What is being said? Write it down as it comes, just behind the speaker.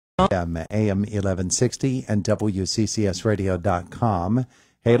AM 1160 and WCCSradio.com.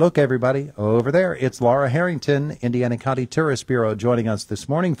 Hey, look, everybody, over there, it's Laura Herrington, Indiana County Tourist Bureau, joining us this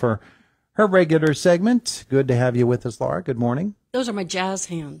morning for her regular segment. Good to have you with us, Laura. Good morning. Those are my jazz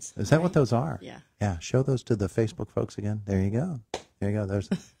hands. Is that what those are? Yeah. Yeah, show those to the Facebook folks again. There you go. There you go.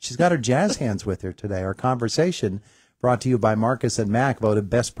 She's got her jazz hands with her today. Our conversation brought to you by Marcus and Mack, voted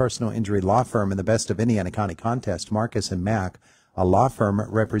best personal injury law firm in the Best of Indiana County contest. Marcus and Mack, a law firm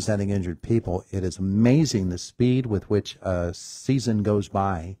representing injured people. It is amazing the speed with which a season goes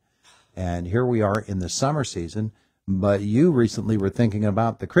by. And here we are in the summer season, but you recently were thinking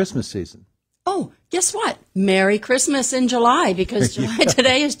about the Christmas season. Oh, guess what? Merry Christmas in July, because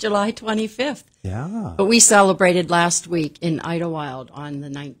today is July 25th. Yeah. But we celebrated last week in Idlewild on the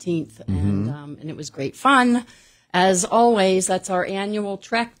 19th, and it was great fun. As always, that's our annual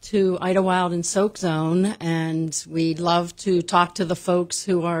trek to Idlewild and Soak Zone, and we love to talk to the folks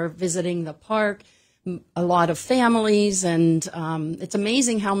who are visiting the park, a lot of families, and it's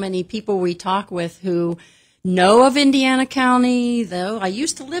amazing how many people we talk with who know of Indiana County. Though I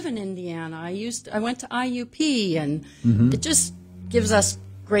used to live in Indiana, I went to IUP, and it just gives us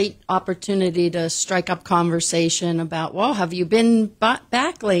great opportunity to strike up conversation about, well, have you been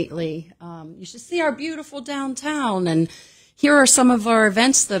back lately? You should see our beautiful downtown, and here are some of our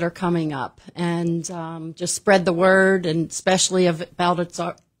events that are coming up, and just spread the word, and especially about its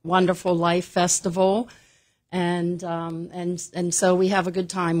Wonderful Life Festival. And so we have a good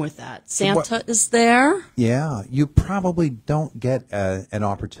time with that. Santa is there. Yeah, you probably don't get an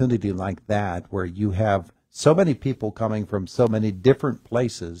opportunity like that where you have so many people coming from so many different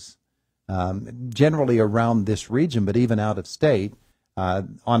places, generally around this region, but even out of state.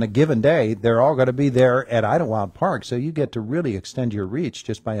 On a given day, they're all going to be there at Idlewild Park, so you get to really extend your reach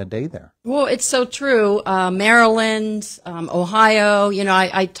just by a day there. Well, it's so true. Maryland, Ohio,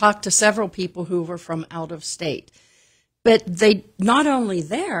 I talked to several people who were from out of state. But they not only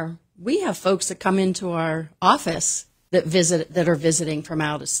there, we have folks that come into our office that are visiting from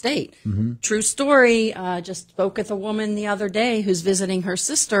out of state. True story. Just spoke with a woman the other day who's visiting her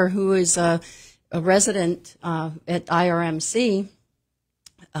sister, who is a resident at IRMC.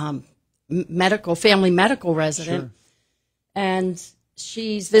 Family medical resident. Sure. And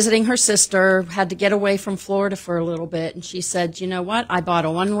she's visiting her sister, had to get away from Florida for a little bit. And she said, you know what? I bought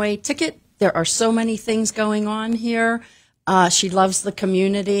a one-way ticket. There are so many things going on here. She loves the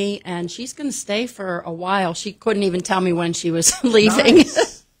community, and she's going to stay for a while. She couldn't even tell me when she was leaving.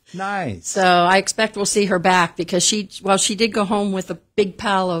 Nice. Nice. So I expect we'll see her back, because she did go home with a big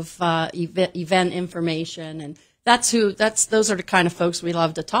pile of event information, and those are the kind of folks we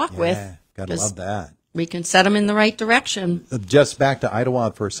love to talk with. Gotta love that. We can set them in the right direction. Just back to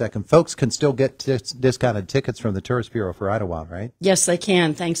Idlewild for a second. Folks can still get discounted tickets from the Tourist Bureau for Idlewild, right? Yes, they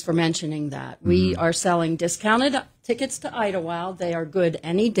can. Thanks for mentioning that. We are selling discounted tickets to Idlewild. They are good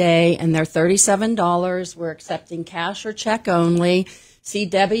any day, and they're $37. We're accepting cash or check only. See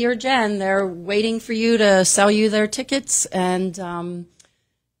Debbie or Jen. They're waiting for you to sell you their tickets, and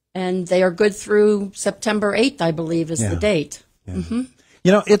they are good through September 8th, I believe, is the date. Yeah.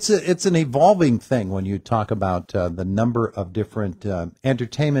 You know, it's an evolving thing when you talk about the number of different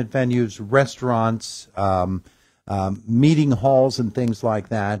entertainment venues, restaurants, meeting halls, and things like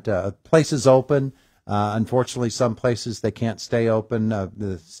that. Places open. Unfortunately, some places they can't stay open,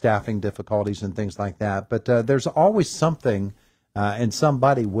 the staffing difficulties and things like that. But there's always something and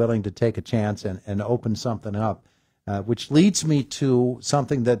somebody willing to take a chance and open something up. Which leads me to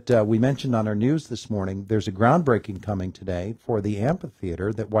something that we mentioned on our news this morning. There's a groundbreaking coming today for the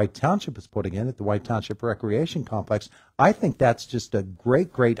amphitheater that White Township is putting in at the White Township Recreation Complex. I think that's just a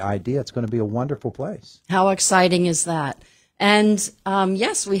great, great idea. It's going to be a wonderful place. How exciting is that? And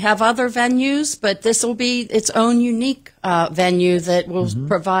yes, we have other venues, but this will be its own unique venue that will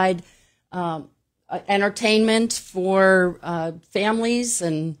provide entertainment for families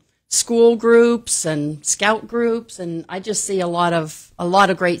and school groups and scout groups, and I just see a lot of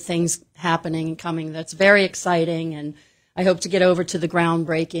great things happening and coming. That's very exciting, and I hope to get over to the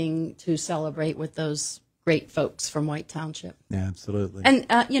groundbreaking to celebrate with those great folks from White Township. Yeah, absolutely. And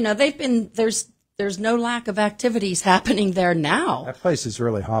there's no lack of activities happening there now. That place is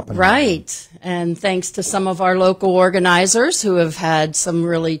really hopping. Right, and thanks to some of our local organizers who have had some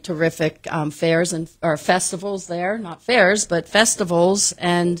really terrific fairs or festivals there, not fairs, but festivals,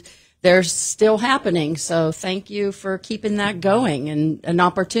 and they're still happening. So thank you for keeping that going, and an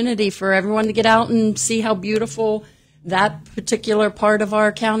opportunity for everyone to get out and see how beautiful that particular part of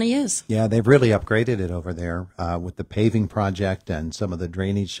our county is. Yeah, they've really upgraded it over there with the paving project and some of the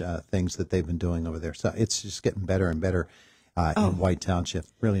drainage things that they've been doing over there. So it's just getting better and better. in White Township.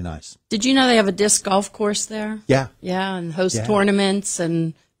 Really nice. Did you know they have a disc golf course there? Yeah. Yeah, and host tournaments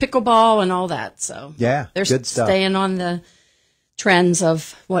and pickleball and all that. So yeah, they're good stuff. Staying on the trends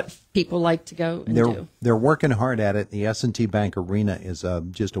of what people like to go and do. They're working hard at it. The S&T Bank Arena is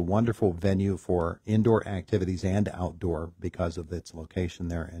just a wonderful venue for indoor activities and outdoor because of its location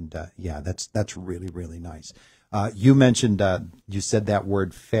there. And that's really, really nice. You mentioned you said that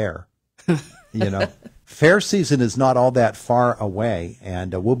word fair. Fair season is not all that far away,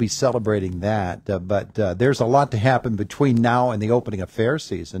 and we'll be celebrating that. But there's a lot to happen between now and the opening of fair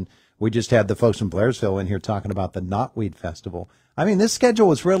season. We just had the folks from Blairsville in here talking about the Knotweed Festival. I mean, this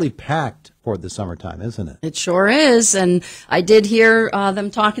schedule is really packed for the summertime, isn't it? It sure is. And I did hear them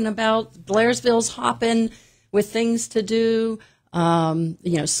talking about Blairsville's hopping with things to do.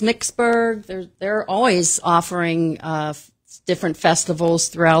 Smicksburg, they're always offering different festivals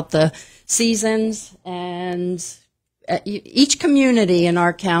throughout the seasons, and each community in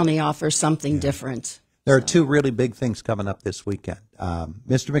our county offers something different. There are two really big things coming up this weekend.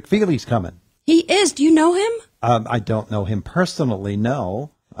 Mr. McFeely's coming. He is. Do you know him? I don't know him personally,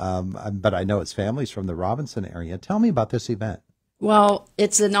 no, but I know his family's from the Robinson area. Tell me about this event. Well,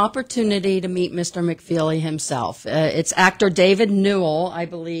 it's an opportunity to meet Mr. McFeely himself. It's actor David Newell, I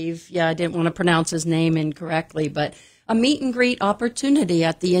believe. Yeah, I didn't want to pronounce his name incorrectly, but a meet and greet opportunity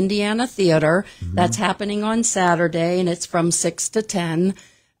at the Indiana Theater. That's happening on Saturday, and it's from 6 to 10.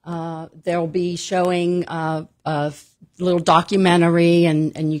 They'll be showing a little documentary,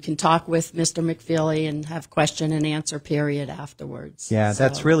 and you can talk with Mr. McFeely and have question and answer period afterwards. Yeah,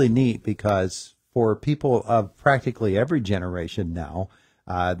 that's really neat because for people of practically every generation now,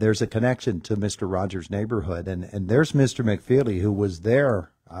 there's a connection to Mr. Rogers' neighborhood, and there's Mr. McFeely who was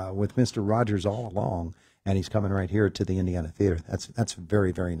there with Mr. Rogers all along. And he's coming right here to the Indiana Theater. That's a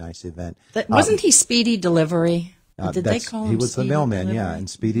very, very nice event. Wasn't he Speedy Delivery? Did they call him He was Speedy the mailman, Delivery? and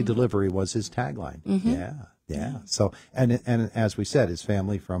Speedy Delivery was his tagline. Yeah. So, and as we said, his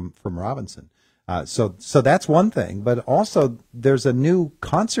family from Robinson. So that's one thing. But also, there's a new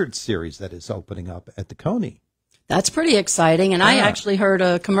concert series that is opening up at the Coney. That's pretty exciting. And I actually heard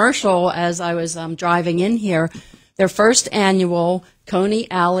a commercial as I was driving in here. Their first annual Coney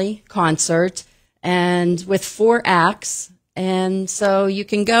Alley concert, and with 4 acts. And so you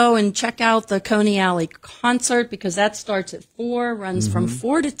can go and check out the Coney Alley concert because that starts at 4, runs from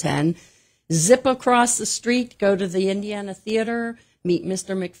 4 to 10. Zip across the street, go to the Indiana Theater, meet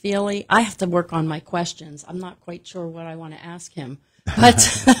Mr. McFeely. I have to work on my questions. I'm not quite sure what I want to ask him,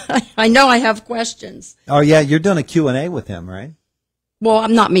 but I know I have questions. Oh, yeah, you're doing a Q&A with him, right? Well,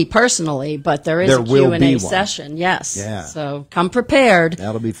 not me personally, but there is a Q&A session, yes. Yeah. So come prepared.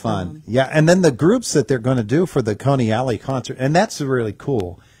 That'll be fun. Yeah, and then the groups that they're going to do for the Coney Alley concert, and that's really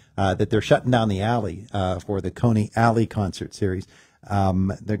cool that they're shutting down the alley for the Coney Alley concert series.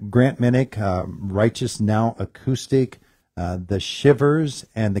 The Grant Minnick, Righteous Now Acoustic, the Shivers,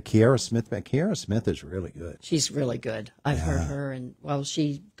 and the Kiara Smith. Kiara Smith is really good. She's really good. I've heard her, and well,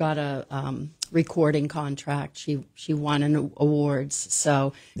 she got a recording contract. She won an awards.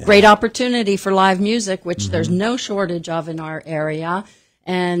 So great opportunity for live music, which there's no shortage of in our area.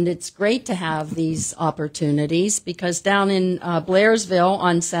 And it's great to have these opportunities because down in Blairsville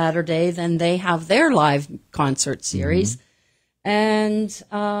on Saturday, then they have their live concert series. And,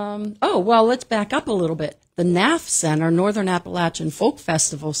 let's back up a little bit. The NAF Center, Northern Appalachian Folk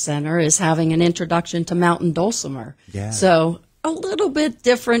Festival Center, is having an introduction to mountain dulcimer. Yeah. So a little bit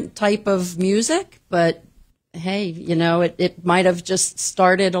different type of music, but hey, it might have just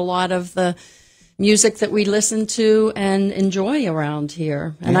started a lot of the music that we listen to and enjoy around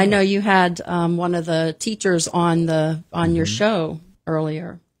here. And I know you had one of the teachers on your show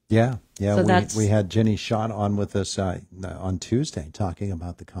earlier. Yeah. So we had Jenny Schott on with us on Tuesday talking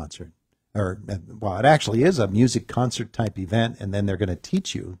about the concert. It actually is a music concert type event, and then they're going to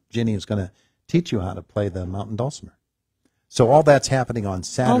teach you. Jenny is going to teach you how to play the mountain dulcimer. So all that's happening on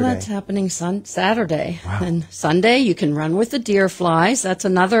Saturday. All that's happening Saturday. Wow. And Sunday, you can run with the deer flies. That's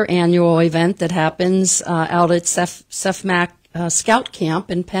another annual event that happens out at CEFMAC Scout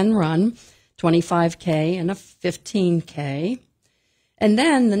Camp in Penn Run, 25K and a 15K. And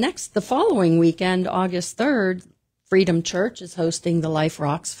then the following weekend, August 3rd, Freedom Church is hosting the Life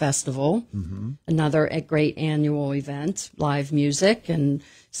Rocks Festival, another great annual event, live music, and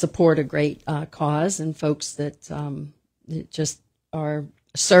support a great cause and folks that just are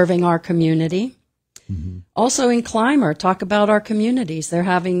serving our community. Also in Clymer, talk about our communities. They're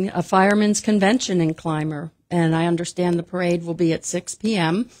having a firemen's convention in Clymer, and I understand the parade will be at 6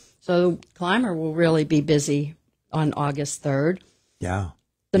 p.m., so Clymer will really be busy on August 3rd. Yeah.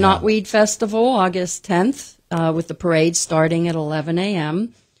 The Knotweed Festival, August 10th. with the parade starting at 11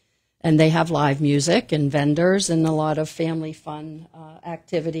 a.m., and they have live music and vendors and a lot of family fun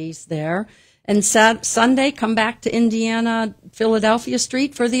activities there. And Sunday, come back to Indiana, Philadelphia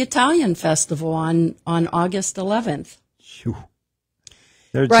Street for the Italian Festival on August 11th. Phew.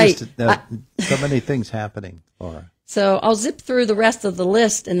 There's Right. just so many things happening, Laura. So I'll zip through the rest of the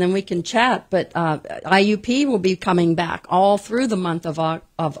list and then we can chat. But IUP will be coming back all through the month of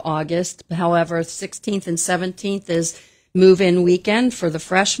August. However, 16th and 17th is move-in weekend for the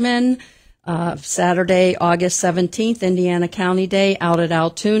freshmen. Saturday, August 17th, Indiana County Day out at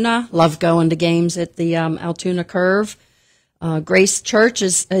Altoona. Love going to games at the Altoona Curve. Grace Church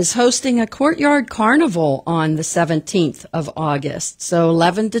is hosting a courtyard carnival on the 17th of August. So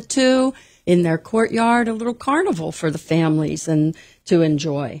 11 to 2 in their courtyard, a little carnival for the families and to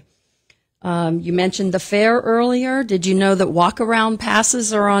enjoy. You mentioned the fair earlier. Did you know that walk-around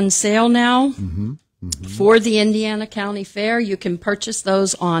passes are on sale now? Mm-hmm. Mm-hmm. For the Indiana County Fair? You can purchase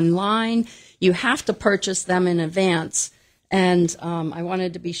those online. You have to purchase them in advance. And I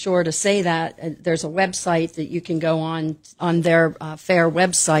wanted to be sure to say that there's a website that you can go on their fair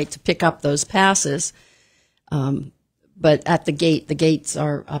website to pick up those passes. But at the gates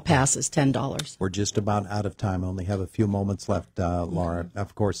are passes $10. We're just about out of time. Only have a few moments left, Laura.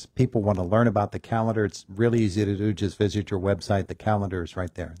 Of course, people want to learn about the calendar. It's really easy to do. Just visit your website. The calendar is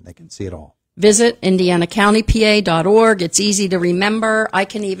right there. They can see it all. Visit indianacountypa.org. It's easy to remember. I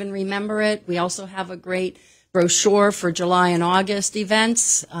can even remember it. We also have a great brochure for July and August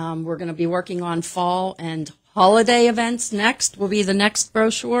events. We're going to be working on fall and holiday events next. Will be the next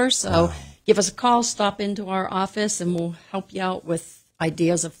brochure. So give us a call, stop into our office, and we'll help you out with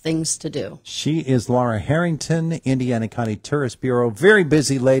ideas of things to do. She is Laura Herrington, Indiana County Tourist Bureau. Very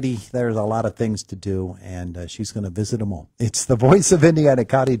busy lady. There's a lot of things to do, and she's going to visit them all. It's the voice of Indiana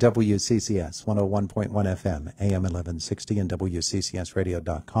County, WCCS, 101.1 FM, AM 1160, and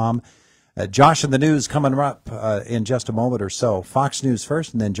WCCSradio.com. Josh and the news coming up in just a moment or so. Fox News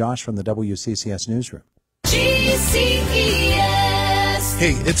first, and then Josh from the WCCS newsroom. GCES.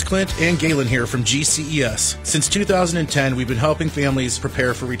 Hey, it's Clint and Galen here from GCES. Since 2010, we've been helping families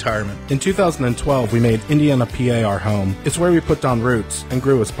prepare for retirement. In 2012, we made Indiana, PA our home. It's where we put down roots and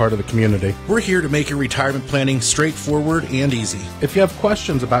grew as part of the community. We're here to make your retirement planning straightforward and easy. If you have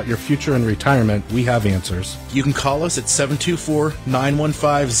questions about your future in retirement, we have answers. You can call us at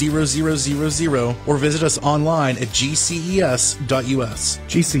 724-915-0000 or visit us online at gces.us.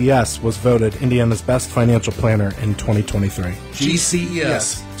 GCES was voted Indiana's best financial planner in 2023. GCES,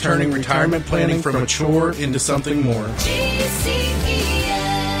 turning retirement planning from a chore into something more.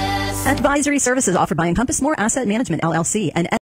 Advisory services offered by Encompass More Asset Management, LLC, and